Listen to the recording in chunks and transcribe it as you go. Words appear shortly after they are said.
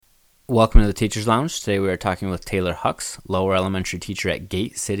Welcome to the Teacher's Lounge. Today we are talking with Taylor Hucks, lower elementary teacher at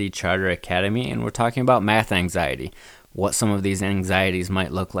Gate City Charter Academy, and we're talking about math anxiety, what some of these anxieties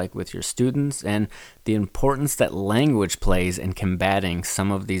might look like with your students, and the importance that language plays in combating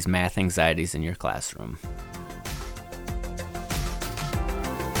some of these math anxieties in your classroom.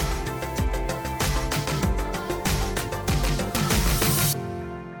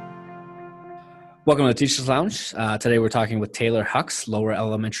 Welcome to the Teacher's Lounge. Today we're talking with Taylor Hucks, lower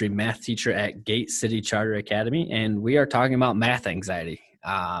elementary math teacher at Gate City Charter Academy, and we are talking about math anxiety.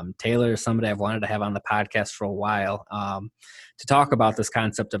 Taylor is somebody I've wanted to have on the podcast for a while to talk about this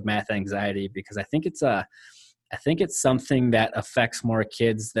concept of math anxiety, because I think it's something that affects more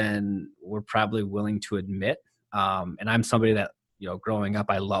kids than we're probably willing to admit. And I'm somebody that, growing up,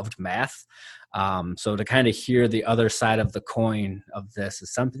 I loved math. So to kind of hear the other side of the coin of this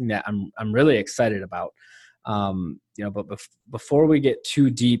is something that I'm really excited about. But before we get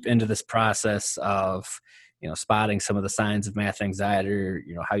too deep into this process of, spotting some of the signs of math anxiety, or,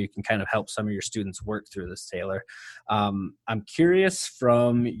 how you can kind of help some of your students work through this, Taylor, I'm curious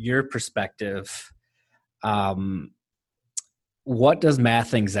from your perspective, what does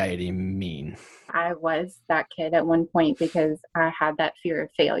math anxiety mean? I was that kid at one point because I had that fear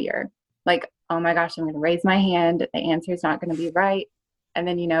of failure. Like, oh my gosh, I'm going to raise my hand. The answer is not going to be right. And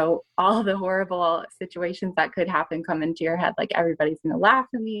then, all the horrible situations that could happen come into your head. Like, everybody's going to laugh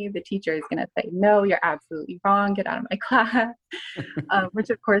at me. The teacher is going to say, no, you're absolutely wrong. Get out of my class. Which,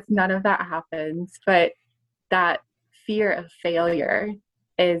 of course, none of that happens. But that fear of failure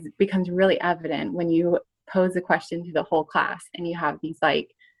becomes really evident when you pose a question to the whole class and you have these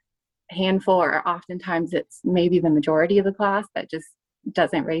handful, or oftentimes it's maybe the majority of the class that just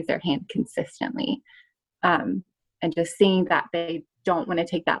doesn't raise their hand consistently. And just seeing that they don't want to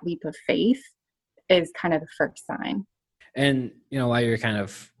take that leap of faith is kind of the first sign. And, while you're kind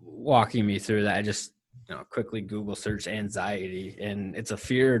of walking me through that, I just, quickly Google search anxiety, and it's a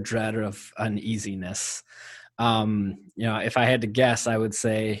fear or dread of uneasiness. If I had to guess, I would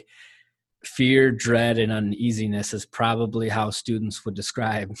say fear, dread, and uneasiness is probably how students would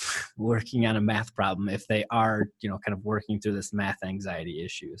describe working on a math problem if they are, kind of working through this math anxiety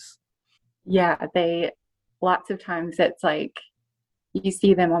issues. Yeah, lots of times it's like you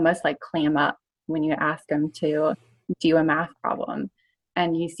see them almost clam up when you ask them to do a math problem,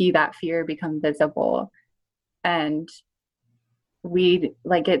 and you see that fear become visible. And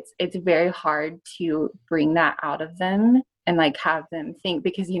it's very hard to bring that out of them and have them think,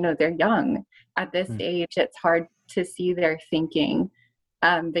 because they're young at this age. It's hard to see their thinking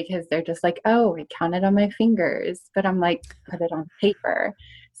because they're just like, oh, I counted on my fingers, but I'm like, put it on paper.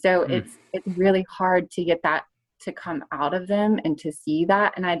 So it's really hard to get that to come out of them and to see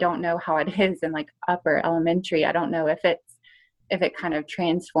that. And I don't know how it is in upper elementary. I don't know if it kind of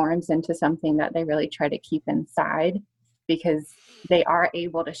transforms into something that they really try to keep inside, because they are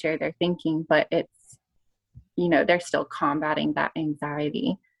able to share their thinking, but it's, they're still combating that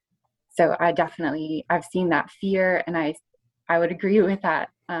anxiety. So I've seen that fear, and I would agree with that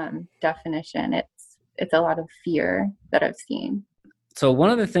definition. It's a lot of fear that I've seen. So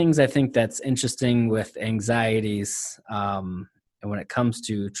one of the things I think that's interesting with anxieties, and when it comes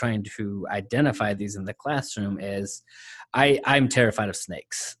to trying to identify these in the classroom, is I'm terrified of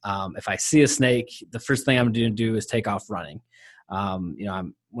snakes. If I see a snake, the first thing I'm going to do is take off running.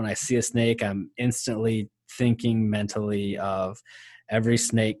 When I see a snake, I'm instantly thinking mentally of every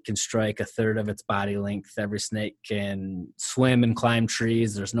snake can strike a third of its body length. Every snake can swim and climb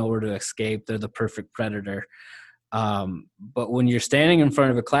trees. There's nowhere to escape. They're the perfect predator. But when you're standing in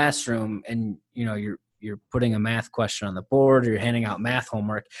front of a classroom and, you're putting a math question on the board, or you're handing out math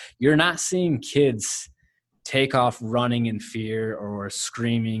homework, you're not seeing kids take off running in fear or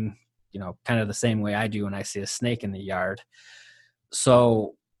screaming, kind of the same way I do when I see a snake in the yard.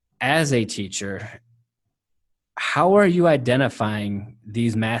 So as a teacher, how are you identifying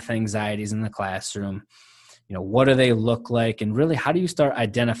these math anxieties in the classroom? What do they look like? And really, how do you start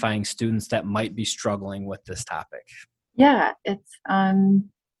identifying students that might be struggling with this topic? Yeah,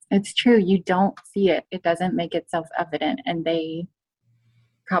 it's true. You don't see it. It doesn't make itself evident. And they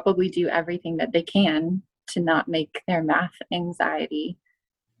probably do everything that they can to not make their math anxiety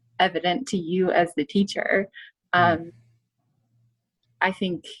evident to you as the teacher. I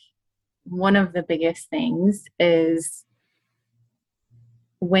think one of the biggest things is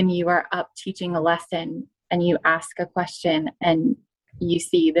when you are up teaching a lesson and you ask a question and you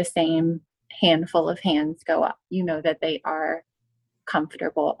see the same handful of hands go up, that they are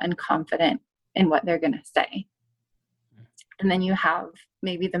comfortable and confident in what they're going to say. And then you have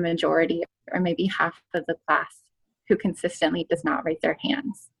maybe the majority or maybe half of the class who consistently does not raise their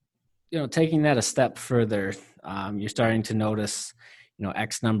hands. taking that a step further, you're starting to notice,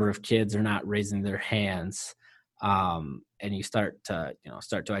 X number of kids are not raising their hands. And you start to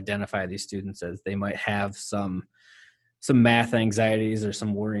identify these students as they might have some math anxieties or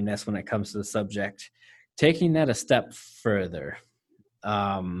some worriness when it comes to the subject. Taking that a step further,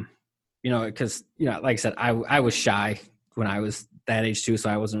 because like I said, I was shy when I was that age too, so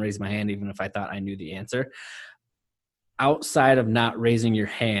I wasn't raising my hand even if I thought I knew the answer. Outside of not raising your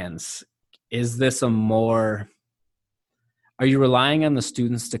hands, is this are you relying on the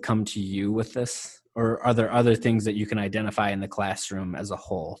students to come to you with this, or are there other things that you can identify in the classroom as a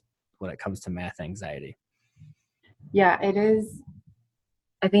whole when it comes to math anxiety? Yeah, it is.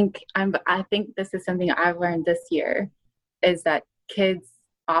 I think this is something I've learned this year, is that kids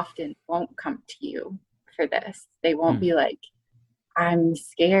often won't come to you for this. They won't be like, I'm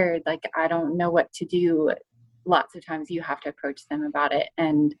scared, like I don't know what to do. Lots of times you have to approach them about it,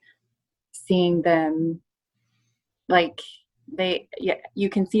 and seeing them, like, you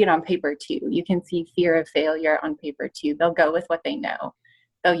can see it on paper too. You can see fear of failure on paper too. They'll go with what they know.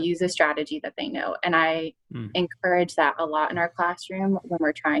 They'll use a strategy that they know. And I encourage that a lot in our classroom when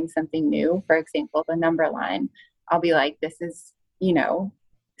we're trying something new. For example, the number line, I'll be like, this is,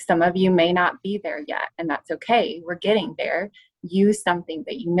 some of you may not be there yet, and that's okay. We're getting there. Use something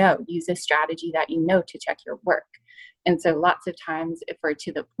that use a strategy that to check your work. And so lots of times, if we're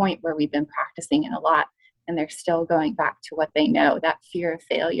to the point where we've been practicing it a lot and they're still going back to what they know, that fear of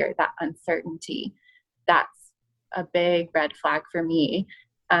failure, that uncertainty, that's a big red flag for me.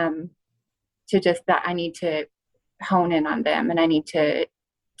 To just that I need to hone in on them, and I need to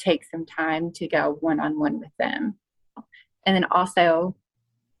take some time to go one-on-one with them. And then also,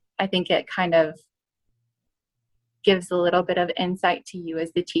 I think it kind of gives a little bit of insight to you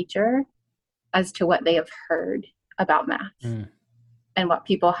as the teacher as to what they have heard about math and what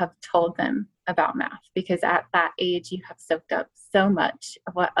people have told them about math, because at that age you have soaked up so much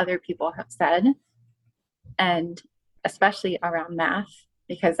of what other people have said, and especially around math,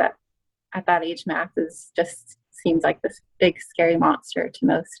 because at that age math is just seems like this big scary monster to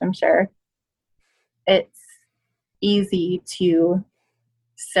most, I'm sure. It's easy to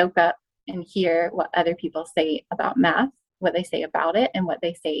soak up and hear what other people say about math, what they say about it, and what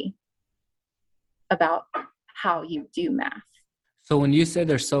they say about how you do math. So when you say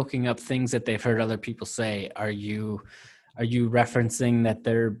they're soaking up things that they've heard other people say, are you referencing that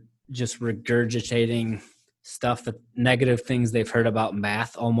they're just regurgitating stuff, that negative things they've heard about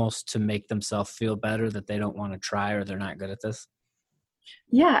math, almost to make themselves feel better that they don't want to try or they're not good at this?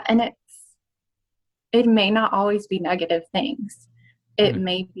 Yeah, and it may not always be negative things. It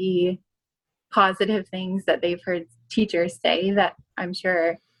may be positive things that they've heard teachers say that I'm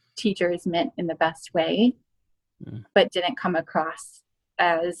sure teachers meant in the best way, but didn't come across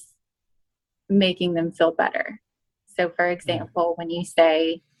as making them feel better. So for example, when you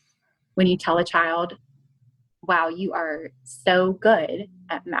tell a child, wow, you are so good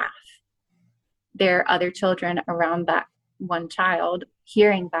at math, there are other children around that one child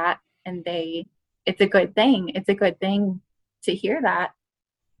hearing that, and it's a good thing. It's a good thing to hear that.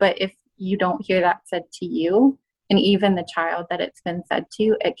 But if you don't hear that said to you, and even the child that it's been said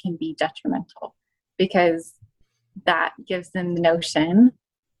to, it can be detrimental, because that gives them the notion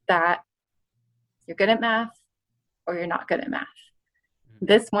that you're good at math or you're not good at math.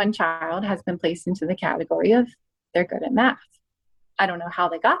 This one child has been placed into the category of they're good at math. I don't know how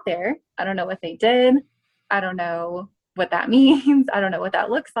they got there. I don't know what they did. I don't know what that means. I don't know what that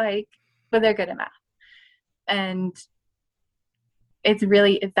looks like, but they're good at math. And it's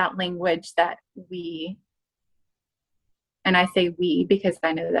that language that and I say we because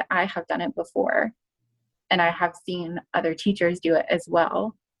I know that I have done it before, and I have seen other teachers do it as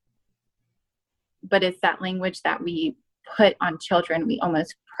well. But it's that language that we put on children. We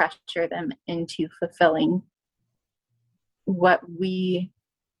almost pressure them into fulfilling what we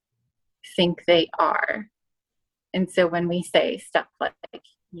think they are. And so when we say stuff like,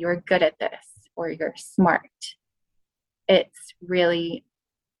 you're good at this, or you're smart, it's really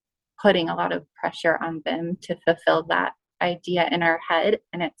putting a lot of pressure on them to fulfill that idea in our head.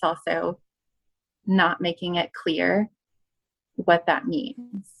 And it's also not making it clear what that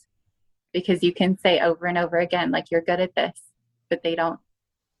means. Because you can say over and over again, like, you're good at this, but they don't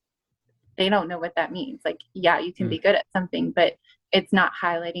know what that means. Like, yeah, you can be good at something, but it's not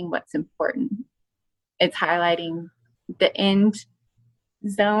highlighting what's important. It's highlighting the end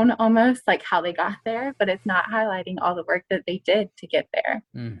zone, almost like how they got there, but it's not highlighting all the work that they did to get there.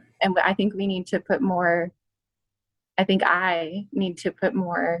 And I think we need to put more, I need to put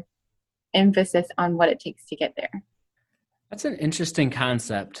more emphasis on what it takes to get there. That's an interesting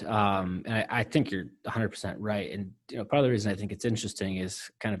concept. And I think you're 100% right. And, part of the reason I think it's interesting is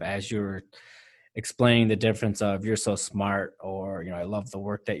kind of as you're explaining the difference of you're so smart or, I love the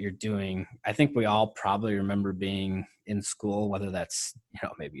work that you're doing. I think we all probably remember being in school, whether that's,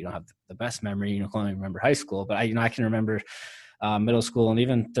 maybe you don't have the best memory, you can only remember high school, but I can remember middle school and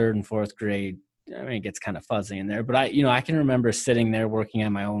even third and fourth grade. I mean, it gets kind of fuzzy in there, but I can remember sitting there working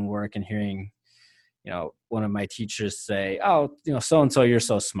on my own work and hearing, one of my teachers say, "Oh, so-and-so, you're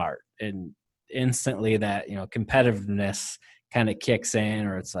so smart." And instantly that, competitiveness kind of kicks in,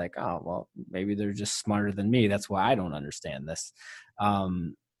 or it's like, oh, well, maybe they're just smarter than me. That's why I don't understand this.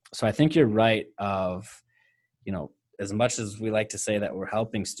 So I think you're right of, as much as we like to say that we're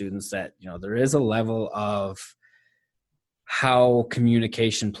helping students, that, there is a level of how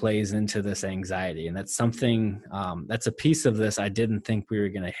communication plays into this anxiety. And that's something, that's a piece of this I didn't think we were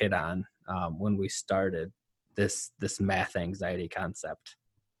going to hit on when we started this math anxiety concept.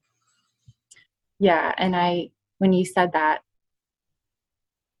 Yeah. And when you said that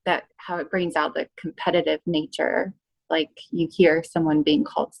how it brings out the competitive nature, like you hear someone being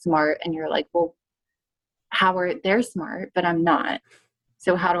called smart and you're like, well, they're smart, but I'm not.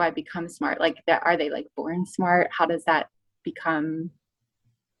 So how do I become smart? Like that, are they like born smart? How does that become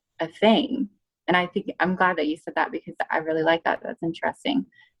a thing? And I think I'm glad that you said that, because I really like that. That's interesting.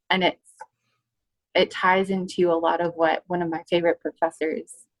 And it ties into a lot of what one of my favorite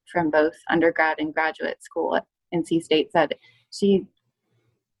professors from both undergrad and graduate school at NC State said.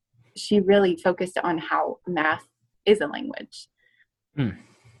 She really focused on how math is a language. And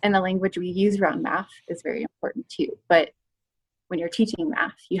the language we use around math is very important too. But when you're teaching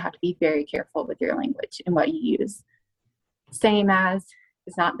math, you have to be very careful with your language and what you use. Same as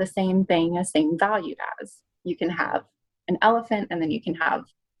is not the same thing as same value as. You can have an elephant and then you can have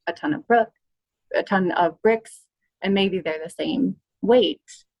a ton of bricks, and maybe they're the same weight.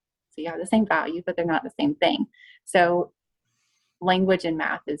 So you have the same value, but they're not the same thing. So language in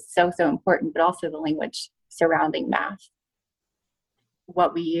math is so, so important, but also the language surrounding math.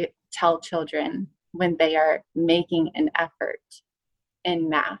 What we tell children when they are making an effort in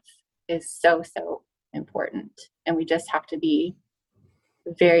math is so, so important. And we just have to be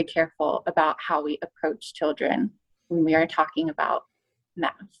very careful about how we approach children when we are talking about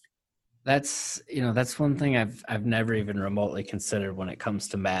math. That's one thing I've never even remotely considered when it comes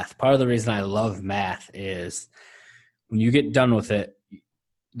to math. Part of the reason I love math is when you get done with it,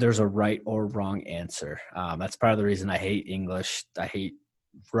 there's a right or wrong answer. That's part of the reason I hate English. I hate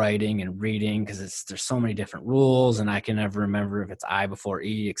writing and reading because there's so many different rules, and I can never remember if it's I before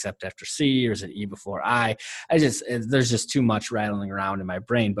E except after C, or is it E before I. There's just too much rattling around in my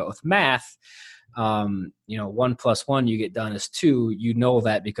brain. But with math, 1 + 1 you get done is 2. You know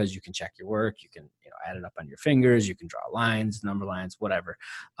that because you can check your work, you can add it up on your fingers, you can draw lines, number lines, whatever.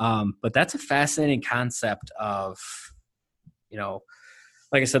 But that's a fascinating concept of,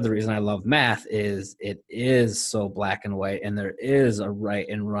 like I said, the reason I love math is it is so black and white, and there is a right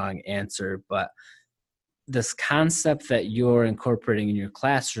and wrong answer. But this concept that you're incorporating in your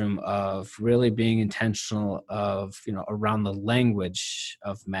classroom of really being intentional of, around the language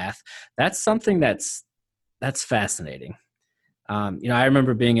of math, that's something that's fascinating. I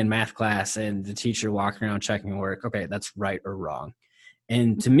remember being in math class and the teacher walking around checking work. Okay, that's right or wrong.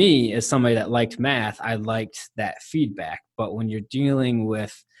 And to me, as somebody that liked math, I liked that feedback. But when you're dealing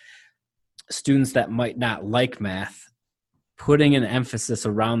with students that might not like math, putting an emphasis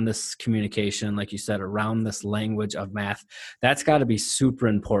around this communication, like you said, around this language of math, that's got to be super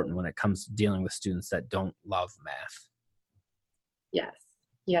important when it comes to dealing with students that don't love math.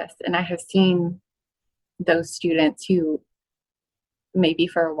 Yes. And I have seen those students who maybe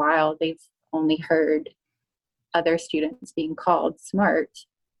for a while they've only heard other students being called smart.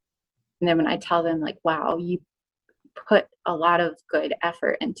 And then when I tell them like, wow, you put a lot of good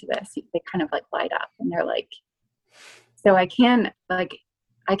effort into this, they kind of like light up and they're like, so I can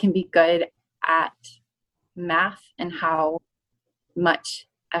be good at math and how much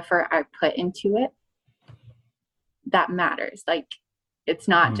effort I put into it. That matters. Like, it's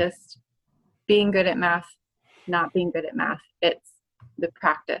not just being good at math, not being good at math. It's the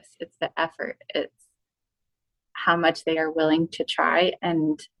practice. It's the effort. It's how much they are willing to try,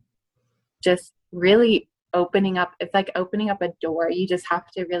 and just really opening up. It's like opening up a door. You just have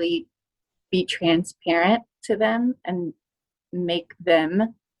to really be transparent to them and make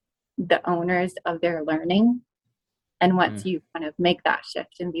them the owners of their learning. And once you kind of make that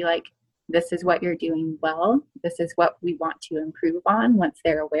shift and be like, this is what you're doing well, this is what we want to improve on, once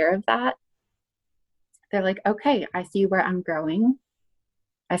they're aware of that, they're like, okay, I see where I'm growing.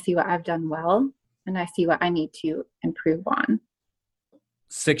 I see what I've done well, and I see what I need to improve on.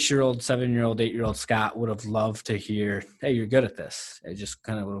 6-year-old, 7-year-old, 8-year-old Scott would have loved to hear, hey, you're good at this. It just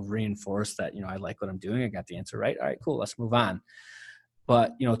kind of would have reinforced that, I like what I'm doing. I got the answer right. All right, cool. Let's move on.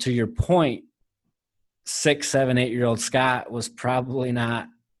 But, to your point, 6, 7, 8-year-old Scott was probably not,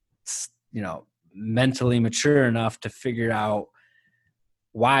 mentally mature enough to figure out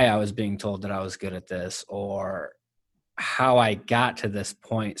why I was being told that I was good at this or how I got to this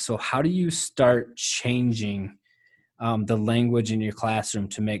point. So how do you start changing the language in your classroom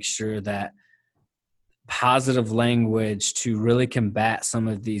to make sure that positive language to really combat some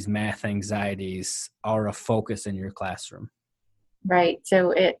of these math anxieties are a focus in your classroom? Right.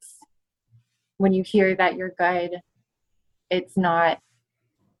 So it's when you hear that you're good, it's not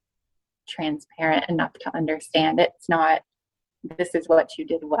transparent enough to understand. It's not, this is what you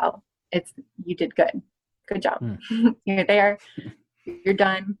did well. It's, you did good. Good job. You're there. You're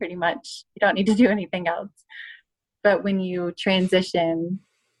done pretty much. You don't need to do anything else. But when you transition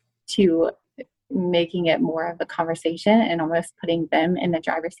to making it more of a conversation and almost putting them in the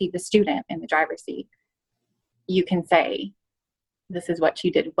driver's seat, the student in the driver's seat, you can say, this is what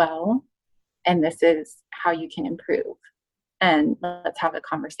you did well, and this is how you can improve. And let's have a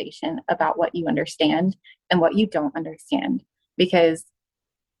conversation about what you understand and what you don't understand, because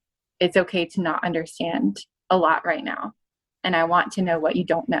it's okay to not understand a lot right now. And I want to know what you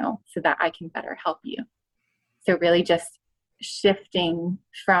don't know so that I can better help you. So really just shifting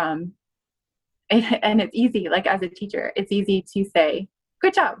from, and it's easy, like as a teacher, it's easy to say,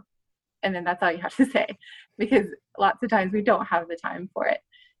 good job. And then that's all you have to say, because lots of times we don't have the time for it.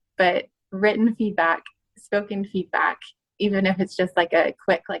 But written feedback, spoken feedback, even if it's just like a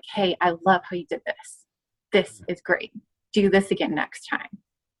quick, like, hey, I love how you did this. This is great. Do this again next time.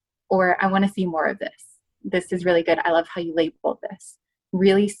 Or I want to see more of this. This is really good. I love how you labeled this.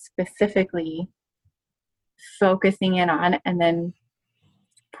 Really specifically focusing in on and then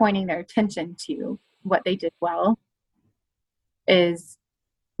pointing their attention to what they did well is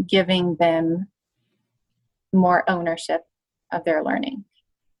giving them more ownership of their learning.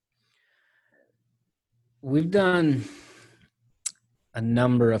 We've done a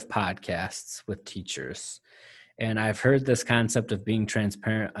number of podcasts with teachers, and I've heard this concept of being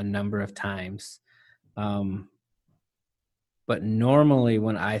transparent a number of times. But normally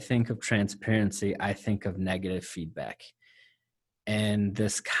when I think of transparency, I think of negative feedback. And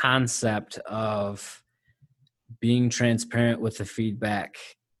this concept of being transparent with the feedback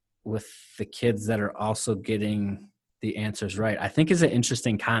with the kids that are also getting the answers right, I think is an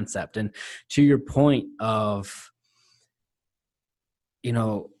interesting concept. And to your point of,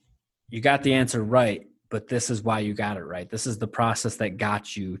 you got the answer right, but this is why you got it right. This is the process that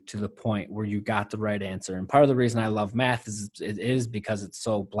got you to the point where you got the right answer. And part of the reason I love math is because it's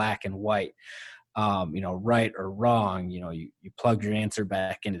so black and white. Right or wrong, you plug your answer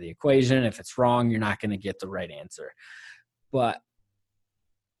back into the equation. If it's wrong, you're not going to get the right answer. But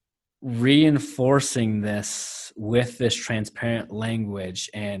reinforcing this with this transparent language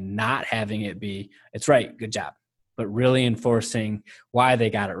and not having it be, it's right, good job, but really enforcing why they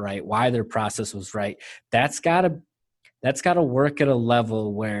got it right, why their process was right. That's got to work at a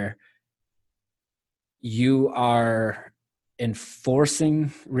level where you are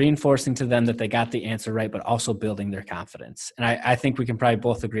reinforcing to them that they got the answer right, but also building their confidence. And I think we can probably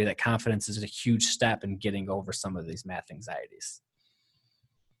both agree that confidence is a huge step in getting over some of these math anxieties.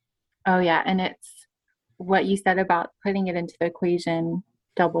 Oh yeah. And it's what you said about putting it into the equation,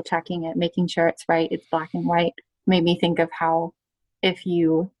 double checking it, making sure it's right, it's black and white, made me think of how if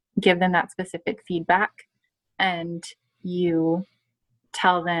you give them that specific feedback and you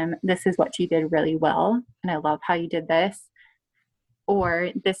tell them, this is what you did really well, and I love how you did this, or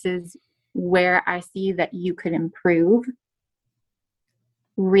this is where I see that you could improve,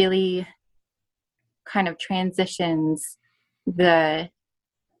 really kind of transitions the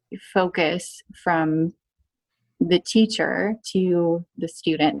focus from the teacher to the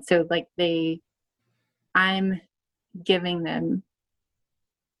student. So like I'm giving them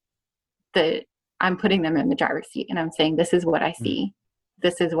I'm putting them in the driver's seat and I'm saying, this is what I see.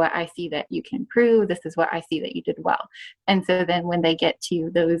 This is what I see that you can improve. This is what I see that you did well. And so then when they get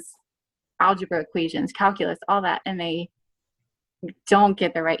to those algebra equations, calculus, all that, and they don't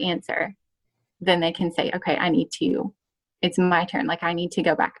get the right answer, then they can say, okay, it's my turn. Like I need to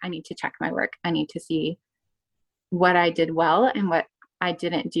go back. I need to check my work. I need to see what I did well and what I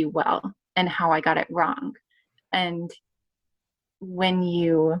didn't do well and how I got it wrong. And when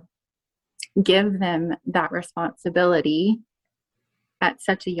you give them that responsibility at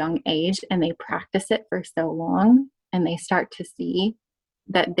such a young age and they practice it for so long and they start to see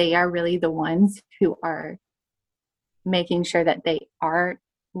that they are really the ones who are making sure that they are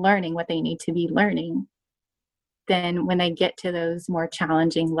learning what they need to be learning, then when they get to those more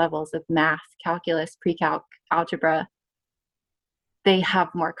challenging levels of math, calculus, pre-calc, algebra, they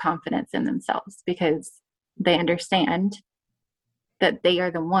have more confidence in themselves because they understand that they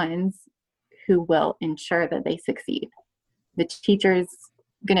are the ones who will ensure that they succeed. The teacher's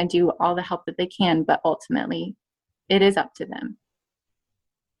going to do all the help that they can, but ultimately it is up to them.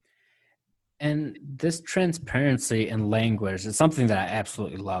 And this transparency in language is something that I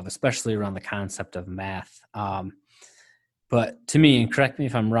absolutely love, especially around the concept of math. But to me, and correct me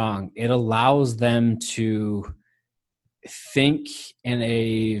if I'm wrong, it allows them to think in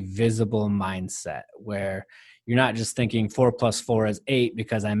a visible mindset where you're not just thinking 4 plus 4 is 8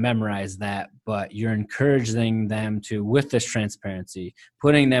 because I memorized that, but you're encouraging them to, with this transparency,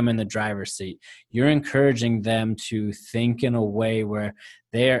 putting them in the driver's seat, you're encouraging them to think in a way where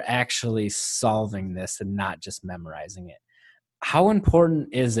they're actually solving this and not just memorizing it. How important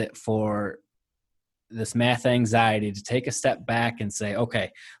is it for this math anxiety to take a step back and say, okay,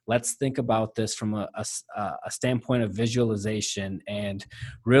 let's think about this from a standpoint of visualization and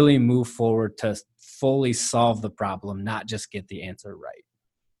really move forward to fully solve the problem, not just get the answer right?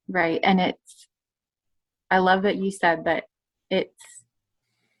 Right. And I love that you said that it's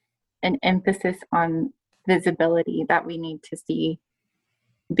an emphasis on visibility that we need to see,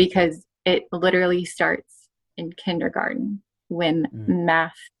 because it literally starts in kindergarten when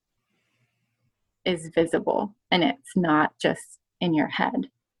math is visible and it's not just in your head.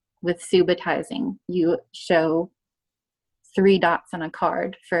 With subitizing, you show 3 dots on a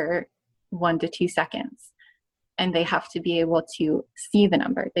card for 1 to 2 seconds, and they have to be able to see the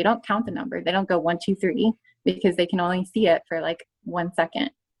number. They don't count the number. They don't go 1, 2, 3 because they can only see it for like 1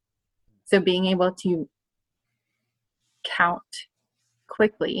 second. So being able to count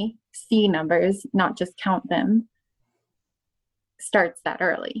quickly, see numbers, not just count them, starts that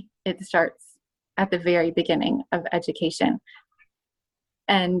early. It starts at the very beginning of education.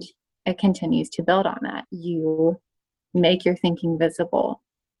 And it continues to build on that. You make your thinking visible.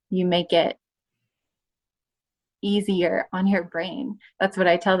 You make it easier on your brain. That's what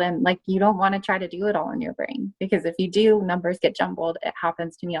I tell them. Like, you don't want to try to do it all in your brain, because if you do, numbers get jumbled. It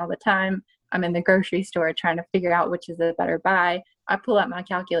happens to me all the time. I'm in the grocery store trying to figure out which is a better buy. I pull out my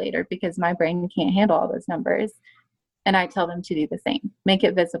calculator because my brain can't handle all those numbers. And I tell them to do the same. Make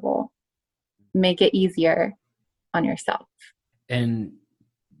it visible. Make it easier on yourself. And,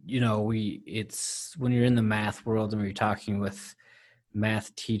 it's when you're in the math world and we're talking with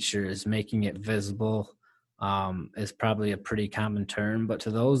math teachers, making it visible is probably a pretty common term. But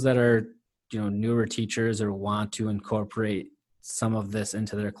to those that are, newer teachers or want to incorporate some of this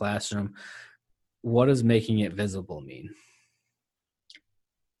into their classroom, what does making it visible mean?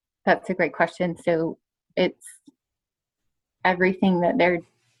 That's a great question. So it's everything that they're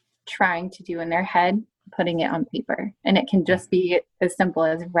trying to do in their head, putting it on paper. And it can just be as simple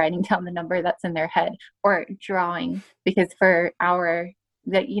as writing down the number that's in their head, or drawing, because for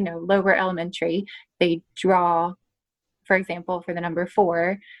lower elementary, they draw, for example, for the number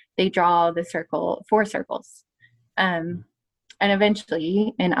 4, they draw the circle, 4 circles. And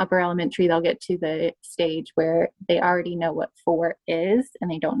eventually in upper elementary, they'll get to the stage where they already know what 4 is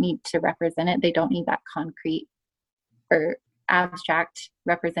and they don't need to represent it. They don't need that concrete or abstract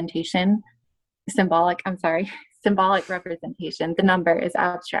representation, symbolic representation. The number is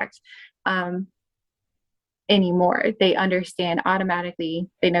abstract anymore. They understand automatically.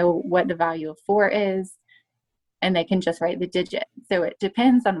 They know what the value of 4 is, and they can just write the digit. So it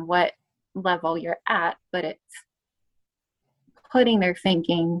depends on what level you're at, but it's putting their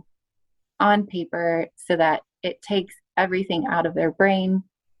thinking on paper so that it takes everything out of their brain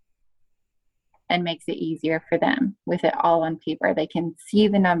and makes it easier for them. With it all on paper, they can see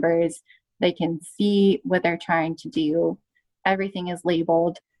the numbers, they can see what they're trying to do. Everything is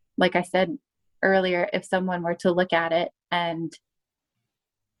labeled. Like I said earlier, if someone were to look at it and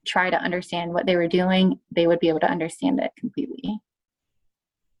try to understand what they were doing, they would be able to understand it completely.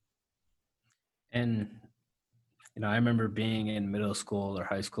 And I remember being in middle school or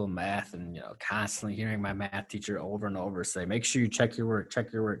high school math and, constantly hearing my math teacher over and over say, make sure you check your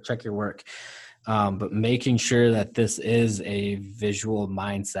work. But making sure that this is a visual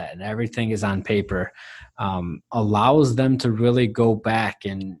mindset and everything is on paper allows them to really go back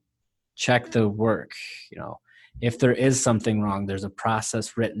and check the work. If there is something wrong, there's a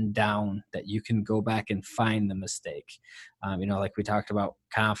process written down that you can go back and find the mistake. Like we talked about,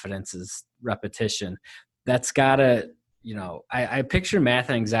 confidence is repetition. That's gotta I picture math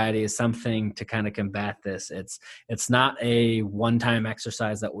anxiety as something to kind of combat this. It's not a one-time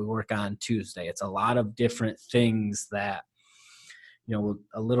exercise that we work on Tuesday. It's a lot of different things that,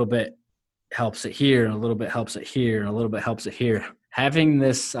 a little bit helps it here, and a little bit helps it here, and a little bit helps it here. Having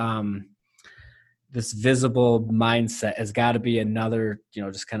this this visible mindset has got to be another,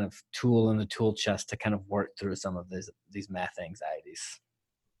 just kind of tool in the tool chest to kind of work through some of these math anxieties.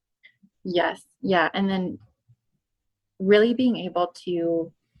 Yes. Yeah. And then really being able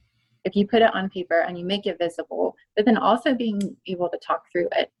to, if you put it on paper and you make it visible, but then also being able to talk through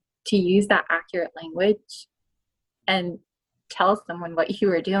it, to use that accurate language and tell someone what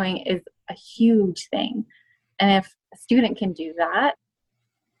you are doing is a huge thing. And if a student can do that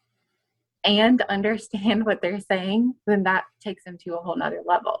and understand what they're saying, then that takes them to a whole nother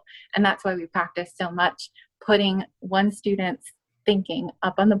level. And that's why we practice so much, putting one student's thinking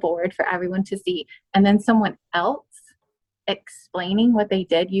up on the board for everyone to see, and then someone else explaining what they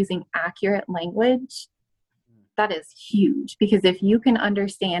did using accurate language. That is huge, because if you can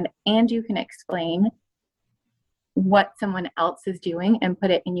understand and you can explain what someone else is doing and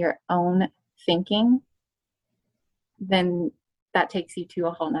put it in your own thinking, then that takes you to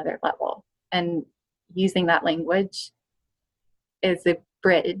a whole nother level. And using that language is a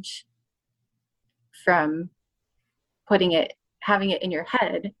bridge from having it in your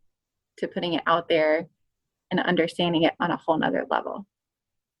head to putting it out there and understanding it on a whole nother level.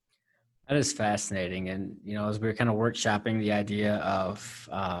 That is fascinating. And, as we were kind of workshopping the idea of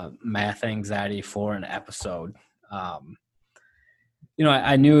math anxiety for an episode, I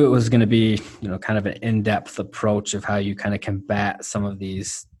knew it was going to be, kind of an in-depth approach of how you kind of combat some of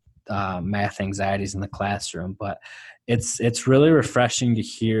these math anxieties in the classroom. But it's really refreshing to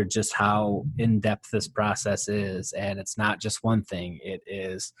hear just how in-depth this process is. And it's not just one thing. It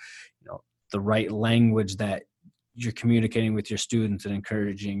is, the right language that you're communicating with your students and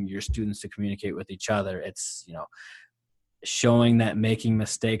encouraging your students to communicate with each other. It's, showing that making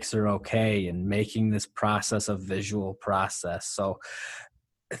mistakes are okay and making this process a visual process. So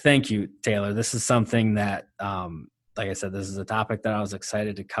thank you, Taylor. This is something that, like I said, this is a topic that I was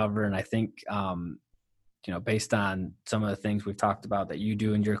excited to cover. And I think, based on some of the things we've talked about that you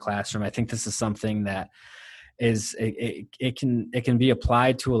do in your classroom, I think this is something that it can be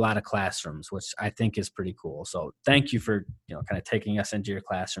applied to a lot of classrooms, which I think is pretty cool. So thank you for, kind of taking us into your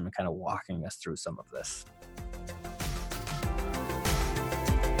classroom and kind of walking us through some of this.